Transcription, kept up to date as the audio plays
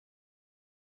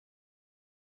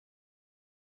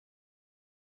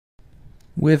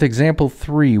With example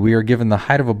 3, we are given the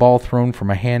height of a ball thrown from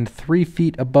a hand 3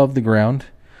 feet above the ground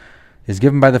is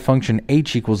given by the function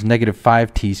h equals negative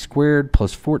 5t squared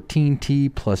plus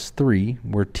 14t plus 3,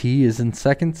 where t is in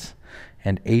seconds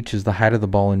and h is the height of the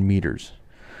ball in meters.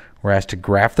 We're asked to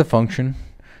graph the function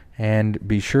and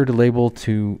be sure to label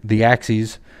to the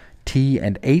axes t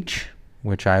and h,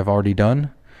 which I have already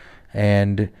done.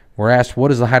 And we're asked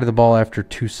what is the height of the ball after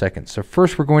 2 seconds. So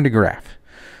first we're going to graph.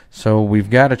 So we've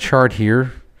got a chart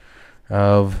here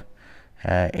of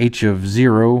h of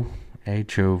 0,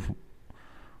 h of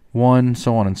 1,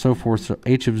 so on and so forth. So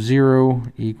h of 0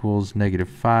 equals negative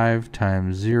 5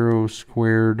 times 0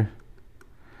 squared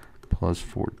plus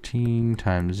 14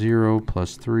 times 0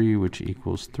 plus 3, which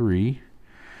equals 3.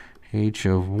 H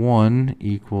of 1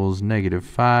 equals negative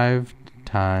 5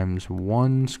 times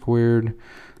 1 squared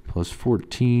plus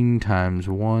 14 times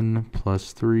 1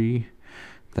 plus 3.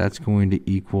 That's going to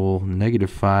equal negative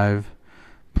 5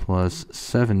 plus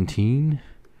 17,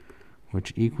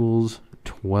 which equals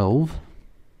 12.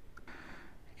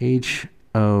 H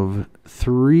of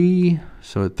 3,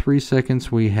 so at 3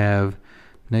 seconds we have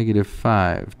negative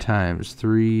 5 times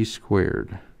 3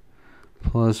 squared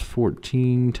plus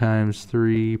 14 times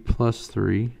 3 plus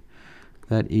 3.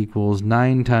 That equals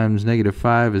 9 times negative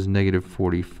 5 is negative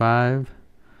 45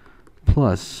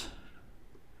 plus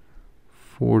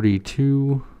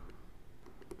 42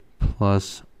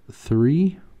 plus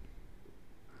 3,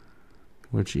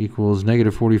 which equals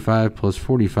negative 45 plus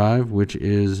 45, which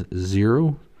is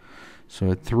 0. So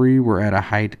at 3, we're at a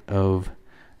height of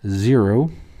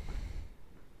 0.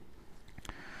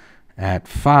 At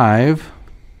 5,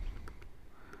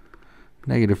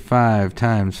 negative 5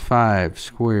 times 5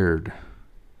 squared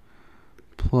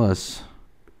plus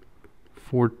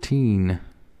 14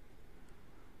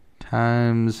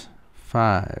 times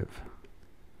 5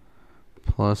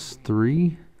 plus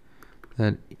 3,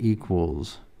 that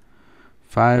equals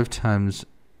 5 times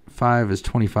 5 is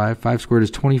 25. 5 squared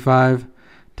is 25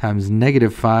 times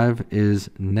negative 5 is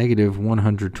negative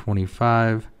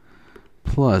 125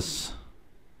 plus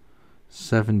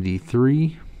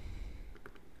 73,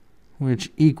 which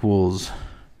equals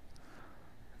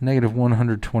negative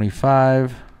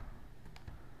 125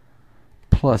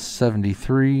 plus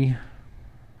 73.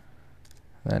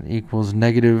 That equals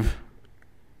negative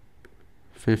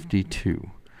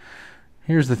 52.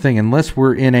 Here's the thing, unless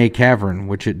we're in a cavern,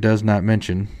 which it does not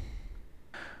mention,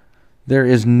 there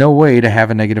is no way to have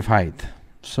a negative height.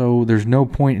 So there's no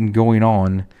point in going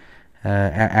on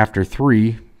after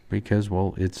 3 because,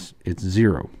 well, it's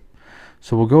 0.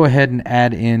 So we'll go ahead and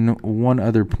add in one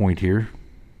other point here,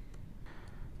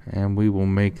 and we will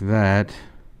make that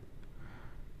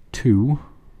 2.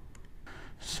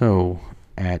 So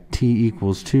at t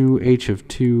equals 2, h of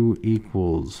 2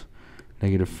 equals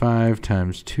negative 5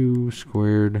 times 2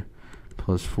 squared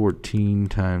plus 14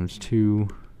 times 2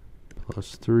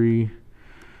 plus 3,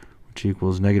 which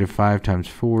equals negative 5 times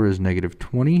 4 is negative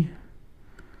 20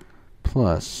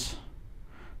 plus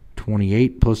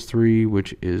 28 plus 3,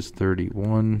 which is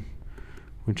 31,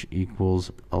 which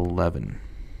equals 11.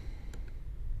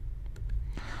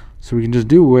 So we can just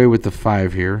do away with the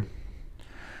 5 here,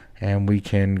 and we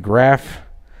can graph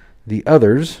the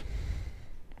others.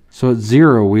 So at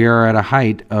 0, we are at a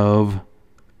height of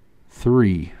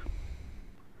 3.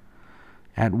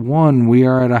 At 1, we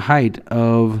are at a height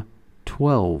of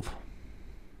 12.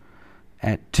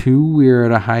 At 2, we are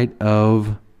at a height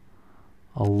of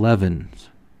 11.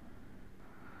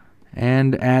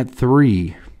 And at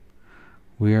 3,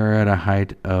 we are at a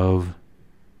height of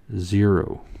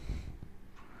 0.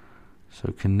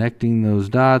 So connecting those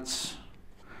dots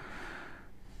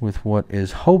with what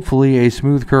is hopefully a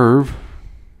smooth curve,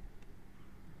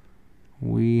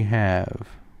 we have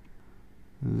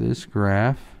this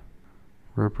graph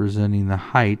representing the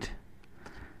height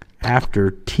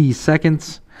after t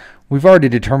seconds. We've already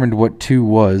determined what 2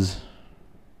 was,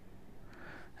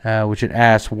 which it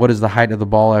asks what is the height of the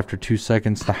ball after 2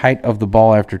 seconds. The height of the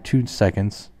ball after 2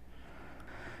 seconds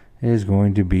is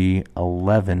going to be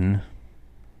 11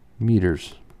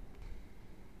 meters.